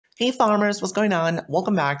Hey farmers, what's going on?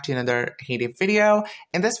 Welcome back to another Heyday video.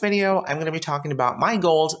 In this video, I'm going to be talking about my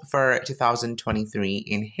goals for 2023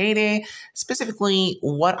 in Heyday, specifically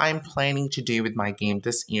what I'm planning to do with my game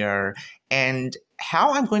this year and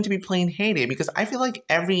how I'm going to be playing Heyday, because I feel like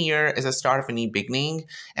every year is a start of a new beginning.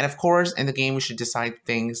 And of course, in the game, we should decide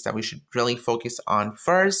things that we should really focus on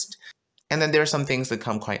first. And then there are some things that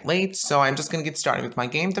come quite late. So I'm just going to get started with my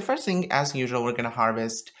game. The first thing, as usual, we're going to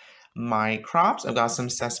harvest my crops. I've got some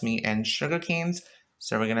sesame and sugar canes.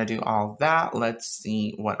 So we're going to do all that. Let's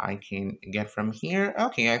see what I can get from here.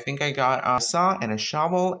 Okay, I think I got a saw and a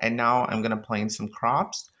shovel. And now I'm going to plant some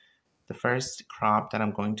crops. The first crop that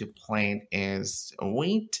I'm going to plant is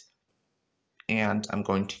wheat. And I'm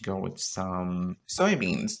going to go with some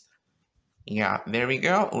soybeans. Yeah, there we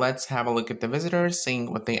go. Let's have a look at the visitors,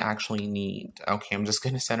 seeing what they actually need. Okay, I'm just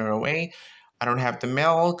going to send her away. I don't have the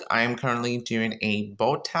milk. I am currently doing a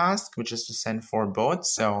boat task, which is to send 4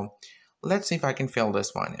 boats. So let's see if I can fill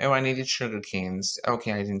this one. Oh, I needed sugar canes.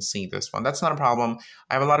 Okay, I didn't see this one. That's not a problem.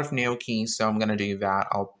 I have a lot of gnocchi, so I'm going to do that.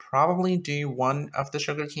 I'll probably do one of the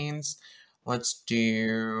sugar canes. Let's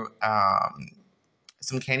do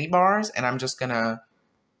some candy bars, and I'm just going to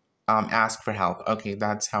ask for help. Okay,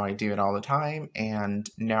 that's how I do it all the time. And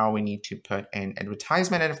now we need to put an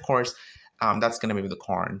advertisement, and of course, that's going to be the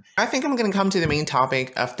corn. I think I'm going to come to the main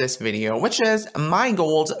topic of this video, which is my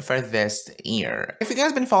goals for this year. If you guys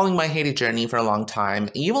have been following my Heyday journey for a long time,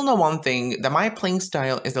 you will know one thing, that my playing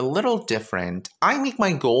style is a little different. I make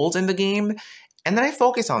my goals in the game, and then I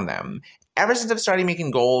focus on them. Ever since I've started making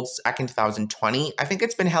goals back in 2020, I think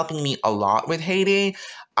it's been helping me a lot with Heyday.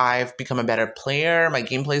 I've become a better player, my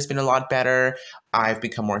gameplay has been a lot better, I've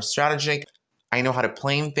become more strategic, I know how to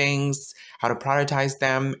plan things, how to prioritize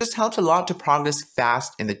them. It just helps a lot to progress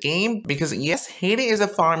fast in the game, because yes, Heyday is a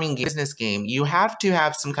farming business game. You have to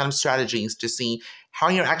have some kind of strategies to see how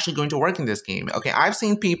you're actually going to work in this game. Okay, I've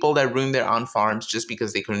seen people that ruin their own farms just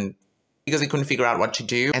because they couldn't figure out what to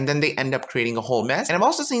do, and then they end up creating a whole mess. And I've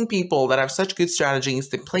also seen people that have such good strategies,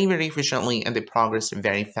 they play very efficiently, and they progress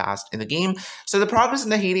very fast in the game. So the progress in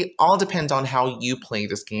the Heyday all depends on how you play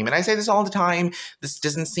this game. And I say this all the time, this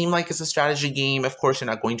doesn't seem like it's a strategy game. Of course, you're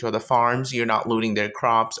not going to other farms, you're not looting their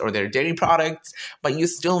crops or their dairy products, but you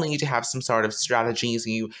still need to have some sort of strategies.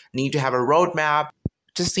 You need to have a roadmap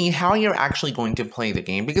to see how you're actually going to play the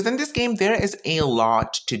game, because in this game, there is a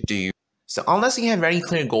lot to do. So unless you have very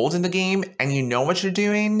clear goals in the game and you know what you're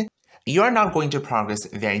doing, you're not going to progress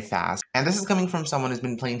very fast. And this is coming from someone who's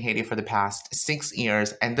been playing Heyday for the past 6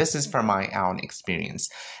 years, and this is from my own experience.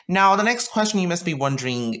 Now, the next question you must be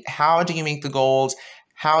wondering, how do you make the goals?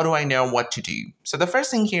 How do I know what to do? So the first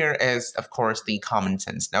thing here is, of course, the common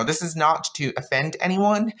sense. Now, this is not to offend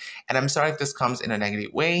anyone, and I'm sorry if this comes in a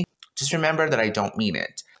negative way. Just remember that I don't mean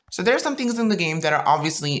it. So there are some things in the game that are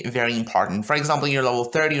obviously very important. For example, you're level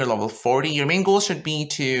 30 or level 40. Your main goal should be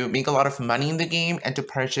to make a lot of money in the game and to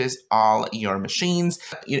purchase all your machines.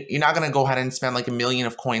 You're not going to go ahead and spend like 1 million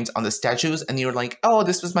of coins on the statues and you're like, oh,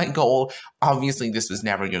 this was my goal. Obviously, this was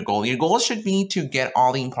never your goal. Your goal should be to get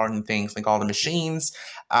all the important things, like all the machines,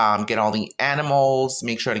 get all the animals,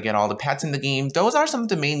 make sure to get all the pets in the game. Those are some of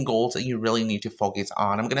the main goals that you really need to focus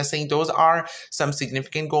on. I'm going to say those are some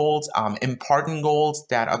significant goals, important goals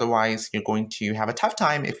that otherwise you're going to have a tough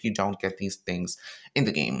time if you don't get these things in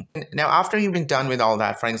the game. Now, after you've been done with all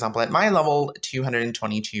that, for example, at my level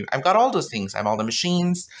 222, I've got all those things. I have all the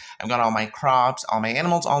machines, I've got all my crops, all my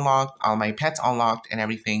animals unlocked, all my pets unlocked, and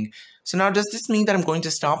everything. So now, does this mean that I'm going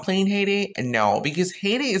to stop playing Heyday? No, because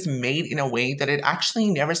Heyday is made in a way that it actually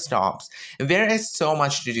never stops. There is so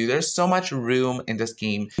much to do. There's so much room in this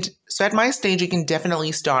game. So at my stage, you can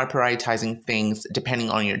definitely start prioritizing things depending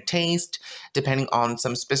on your taste, depending on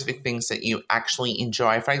some specific things that you actually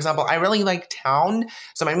enjoy. For example, I really like town.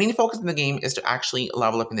 So my main focus in the game is to actually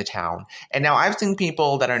level up in the town. And now I've seen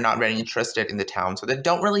people that are not very interested in the town, so that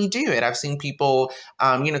don't really do it. I've seen people,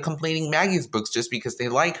 completing Maggie's books just because they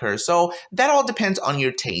like her. So that all depends on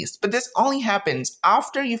your taste. But this only happens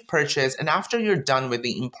after you've purchased and after you're done with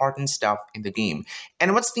the important stuff in the game.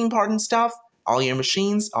 And what's the important stuff? All your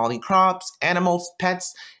machines, all the crops, animals,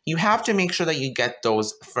 pets. You have to make sure that you get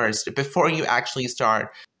those first before you actually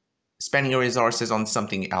start spending your resources on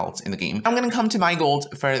something else in the game. I'm going to come to my goals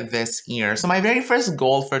for this year. So my very first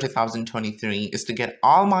goal for 2023 is to get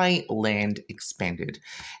all my land expanded.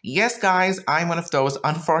 Yes, guys, I'm one of those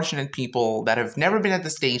unfortunate people that have never been at the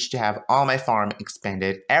stage to have all my farm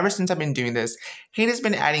expanded. Ever since I've been doing this, Heyday has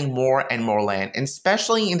been adding more and more land, and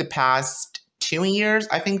especially in the past 2 years,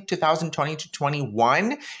 I think 2020 to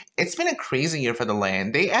 21, it's been a crazy year for the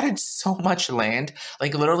land. They added so much land.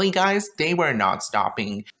 Like literally, guys, they were not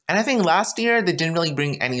stopping. And I think last year they didn't really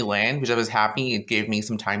bring any land, which I was happy. It gave me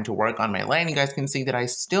some time to work on my land. You guys can see that I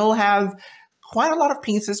still have quite a lot of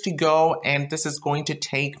pieces to go, and this is going to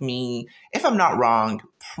take me, if I'm not wrong,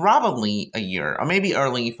 probably a year, or maybe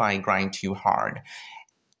early if I grind too hard.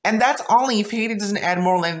 And that's only if Hay Day doesn't add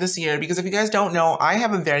more land this year, because if you guys don't know, I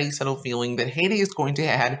have a very subtle feeling that Hay Day is going to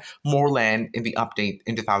add more land in the update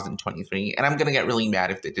in 2023, and I'm going to get really mad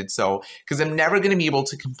if they did so, because I'm never going to be able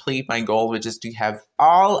to complete my goal, which is to have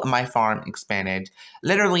all my farm expanded,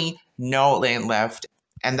 literally no land left.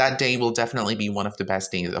 And that day will definitely be one of the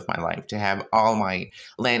best days of my life, to have all my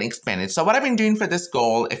land expanded. So what I've been doing for this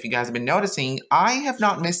goal, if you guys have been noticing, I have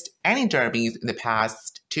not missed any derbies in the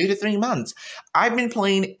past 2 to 3 months. I've been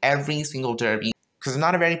playing every single derby, because I'm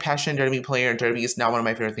not a very passionate derby player. Derby is not one of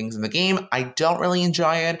my favorite things in the game. I don't really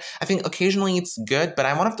enjoy it. I think occasionally it's good, but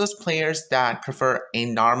I'm one of those players that prefer a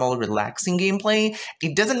normal, relaxing gameplay.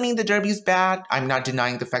 It doesn't mean the derby is bad. I'm not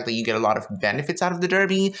denying the fact that you get a lot of benefits out of the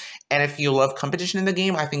derby. And if you love competition in the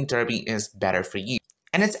game, I think derby is better for you.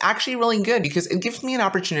 And it's actually really good because it gives me an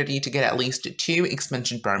opportunity to get at least 2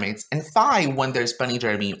 expansion permits and 5 when there's Bunny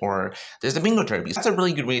Derby or there's the Bingo Derby. That's a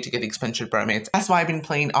really good way to get expansion permits. That's why I've been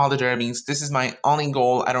playing all the derbies. This is my only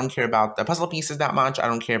goal. I don't care about the puzzle pieces that much. I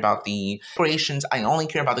don't care about the operations. I only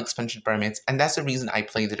care about the expansion permits. And that's the reason I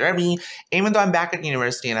play the derby. Even though I'm back at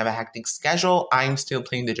university and I have a hectic schedule, I'm still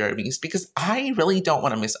playing the derbies because I really don't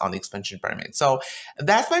want to miss on the expansion permit. So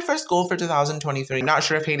that's my first goal for 2023. I'm not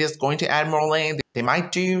sure if Hay Day is going to add more land. They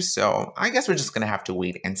might do, so I guess we're just gonna have to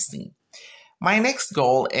wait and see. My next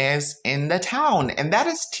goal is in the town, and that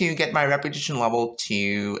is to get my reputation level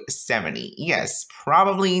to 70. Yes,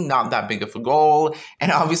 probably not that big of a goal,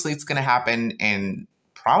 and obviously it's gonna happen in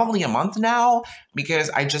probably a month now, because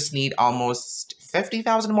I just need almost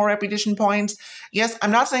 50,000 more reputation points. Yes,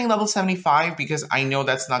 I'm not saying level 75 because I know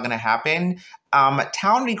that's not gonna happen.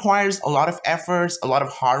 Town requires a lot of efforts, a lot of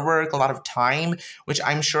hard work, a lot of time, which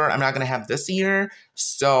I'm sure I'm not going to have this year.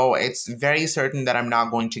 So it's very certain that I'm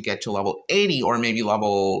not going to get to level 80 or maybe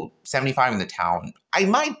level 75 in the town. I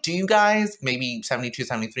might do, guys, maybe 72,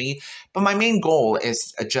 73, but my main goal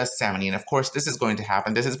is just 70. And of course, this is going to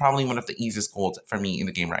happen. This is probably one of the easiest goals for me in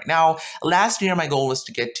the game right now. Last year, my goal was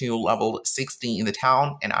to get to level 60 in the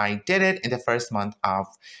town, and I did it in the first month of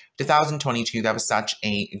 2022. That was such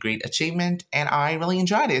a great achievement, and I really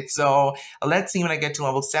enjoyed it. So let's see when I get to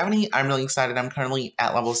level 70. I'm really excited. I'm currently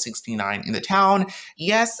at level 69 in the town.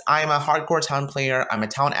 Yes, I'm a hardcore town player. I'm a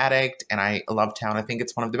town addict, and I love town. I think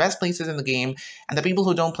it's one of the best places in the game, and the people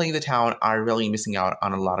who don't play the town are really missing out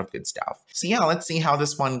on a lot of good stuff. So yeah, let's see how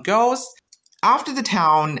this one goes. After the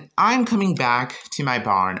town, I'm coming back to my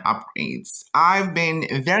barn upgrades. I've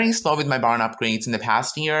been very slow with my barn upgrades in the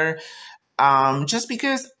past year, just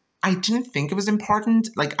because I didn't think it was important.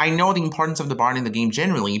 Like, I know the importance of the barn in the game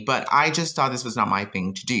generally, but I just thought this was not my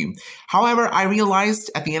thing to do. However, I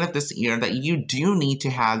realized at the end of this year that you do need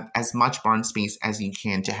to have as much barn space as you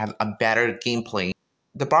can to have a better gameplay.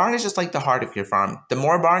 The barn is just like the heart of your farm. The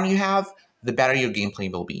more barn you have, the better your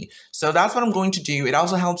gameplay will be. So that's what I'm going to do. It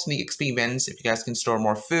also helps in the XP events if you guys can store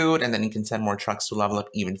more food, and then you can send more trucks to level up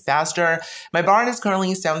even faster. My barn is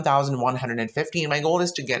currently 7,150, and my goal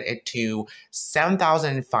is to get it to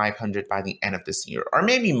 7,500 by the end of this year, or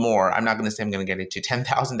maybe more. I'm not going to say I'm going to get it to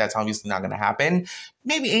 10,000. That's obviously not going to happen.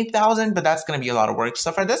 Maybe 8,000, but that's going to be a lot of work.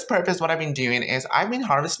 So for this purpose, what I've been doing is I've been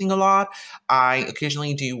harvesting a lot. I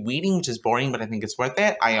occasionally do weeding, which is boring, but I think it's worth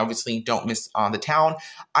it. I obviously don't miss on the town.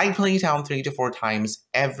 I play town 3 to 4 times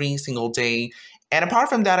every single day. And apart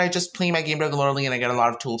from that, I just play my game regularly, and I get a lot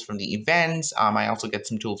of tools from the events. I also get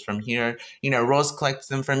some tools from here. You know, Rose collects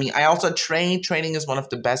them for me. I also trade. Trading is one of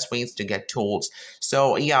the best ways to get tools.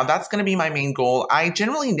 So yeah, that's going to be my main goal. I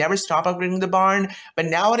generally never stop upgrading the barn, but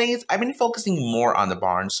nowadays I've been focusing more on the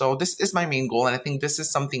barn. So this is my main goal, and I think this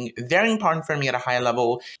is something very important for me at a high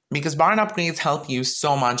level, because barn upgrades help you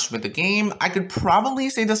so much with the game. I could probably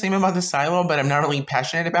say the same about the silo, but I'm not really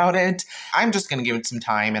passionate about it. I'm just going to give it some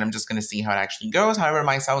time, and I'm just going to see how it actually goes. However,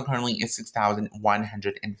 my silo currently is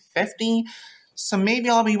 6,150. So maybe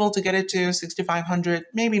I'll be able to get it to 6,500.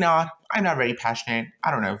 Maybe not. I'm not very passionate. I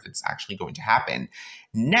don't know if it's actually going to happen.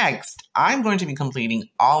 Next, I'm going to be completing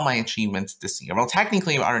all my achievements this year. Well,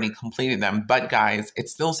 technically, I've already completed them, but guys, it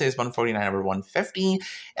still says 149 over 150,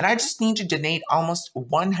 and I just need to donate almost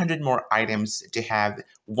 100 more items to have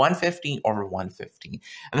 150 over 150.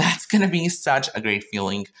 And that's going to be such a great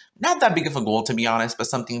feeling. Not that big of a goal, to be honest, but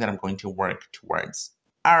something that I'm going to work towards.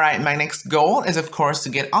 Alright, my next goal is of course to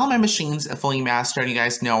get all my machines fully mastered. You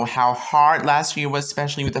guys know how hard last year was,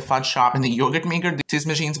 especially with the fudge shop and the yogurt maker. These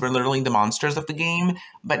machines were literally the monsters of the game.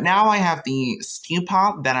 But now I have the stew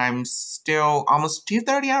pot that I'm still almost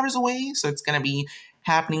 230 hours away, so it's gonna be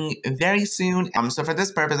happening very soon. So for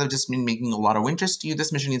this purpose, I've just been making a lot of winter stew.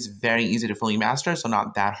 This machine is very easy to fully master, so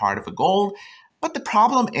not that hard of a goal. But the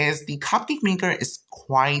problem is the cupcake maker is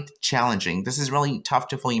quite challenging. This is really tough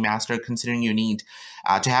to fully master considering you need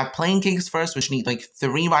to have plain cakes first, which need like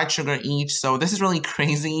 3 white sugar each. So this is really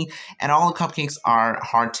crazy. And all the cupcakes are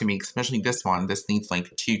hard to make, especially this one. This needs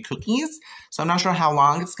like 2 cookies. So I'm not sure how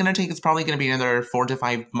long it's going to take. It's probably going to be another 4 to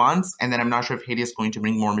 5 months. And then I'm not sure if Haiti is going to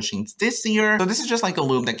bring more machines this year. So this is just like a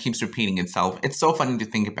loop that keeps repeating itself. It's so funny to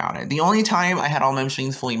think about it. The only time I had all my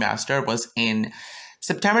machines fully mastered was in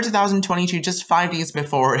September 2022, just 5 days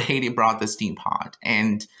before Haiti brought the steam pot.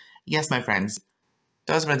 And yes, my friends,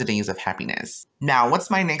 those were the days of happiness. Now, what's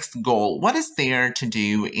my next goal? What is there to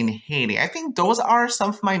do in Haiti? I think those are some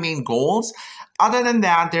of my main goals. Other than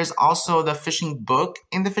that, there's also the fishing book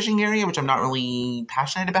in the fishing area, which I'm not really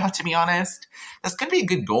passionate about, to be honest. That's going to be a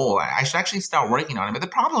good goal. I should actually start working on it. But the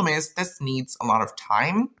problem is this needs a lot of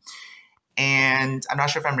time. And I'm not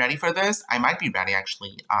sure if I'm ready for this. I might be ready,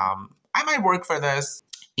 actually. I might work for this.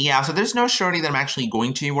 Yeah, so there's no surety that I'm actually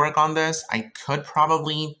going to work on this. I could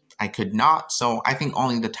probably, I could not. So I think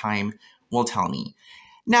only the time will tell me.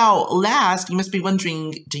 Now, last, you must be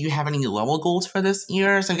wondering, do you have any level goals for this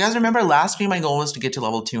year? So you guys remember last year my goal was to get to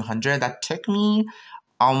level 200. That took me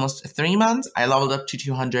almost 3 months. I leveled up to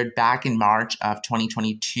 200 back in March of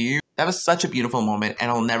 2022. That was such a beautiful moment,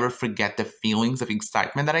 and I'll never forget the feelings of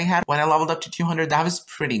excitement that I had when I leveled up to 200. That was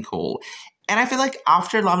pretty cool. And I feel like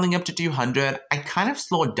after leveling up to 200, I kind of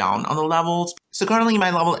slowed down on the levels. So currently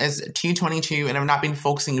my level is 222, and I've not been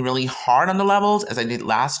focusing really hard on the levels as I did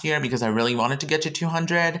last year because I really wanted to get to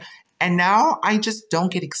 200. And now I just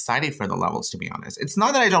don't get excited for the levels, to be honest. It's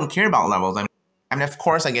not that I don't care about levels. I mean, of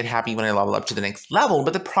course I get happy when I level up to the next level,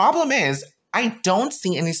 but the problem is I don't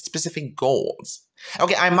see any specific goals.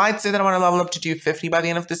 Okay, I might say that I want to level up to 250 by the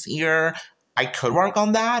end of this year. I could work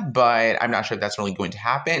on that, but I'm not sure if that's really going to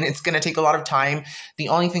happen. It's going to take a lot of time. The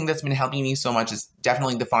only thing that's been helping me so much is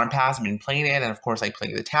definitely the farm pass. I've been playing it, and of course I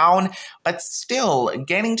play the town. But still,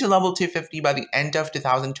 getting to level 250 by the end of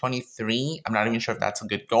 2023, I'm not even sure if that's a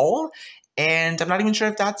good goal. And I'm not even sure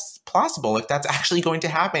if that's possible, if that's actually going to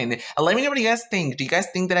happen. Let me know what you guys think. Do you guys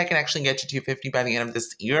think that I can actually get to 250 by the end of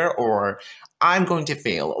this year, or I'm going to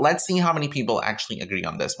fail? Let's see how many people actually agree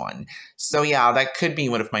on this one. So yeah, that could be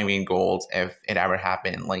one of my main goals if it ever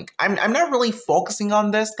happened. Like, I'm not really focusing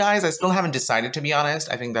on this, guys. I still haven't decided, to be honest.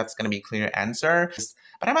 I think that's going to be a clear answer.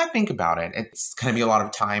 But I might think about it. It's going to be a lot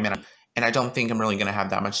of time, and I don't think I'm really going to have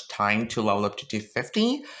that much time to level up to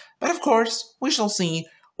 250. But of course, we shall see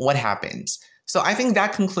what happens. So I think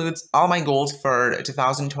that concludes all my goals for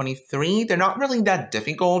 2023. They're not really that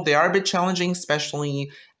difficult. They are a bit challenging, especially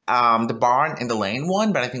the barn and the lane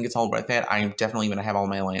one, but I think it's all worth it. I'm definitely going to have all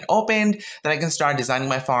my lane opened, then I can start designing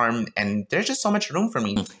my farm, and there's just so much room for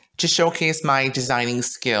me to showcase my designing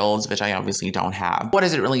skills, which I obviously don't have. What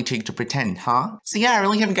does it really take to pretend, huh? So yeah, I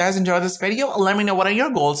really hope you guys enjoyed this video. Let me know, what are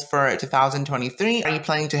your goals for 2023? Are you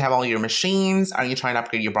planning to have all your machines? Are you trying to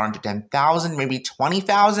upgrade your barn to 10,000, maybe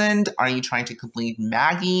 20,000? Are you trying to complete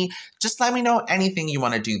Maggie? Just let me know anything you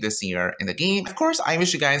want to do this year in the game. Of course, I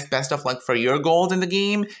wish you guys best of luck for your goals in the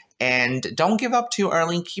game. And don't give up too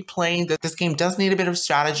early. Keep playing. This game does need a bit of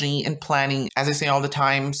strategy and planning, as I say all the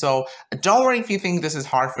time. So don't worry if you think this is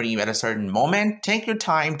hard for you at a certain moment. Take your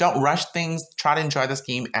time. Don't rush things. Try to enjoy this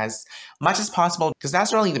game as much as possible, because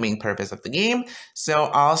that's really the main purpose of the game.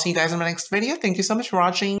 So I'll see you guys in my next video. Thank you so much for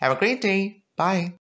watching. Have a great day. Bye.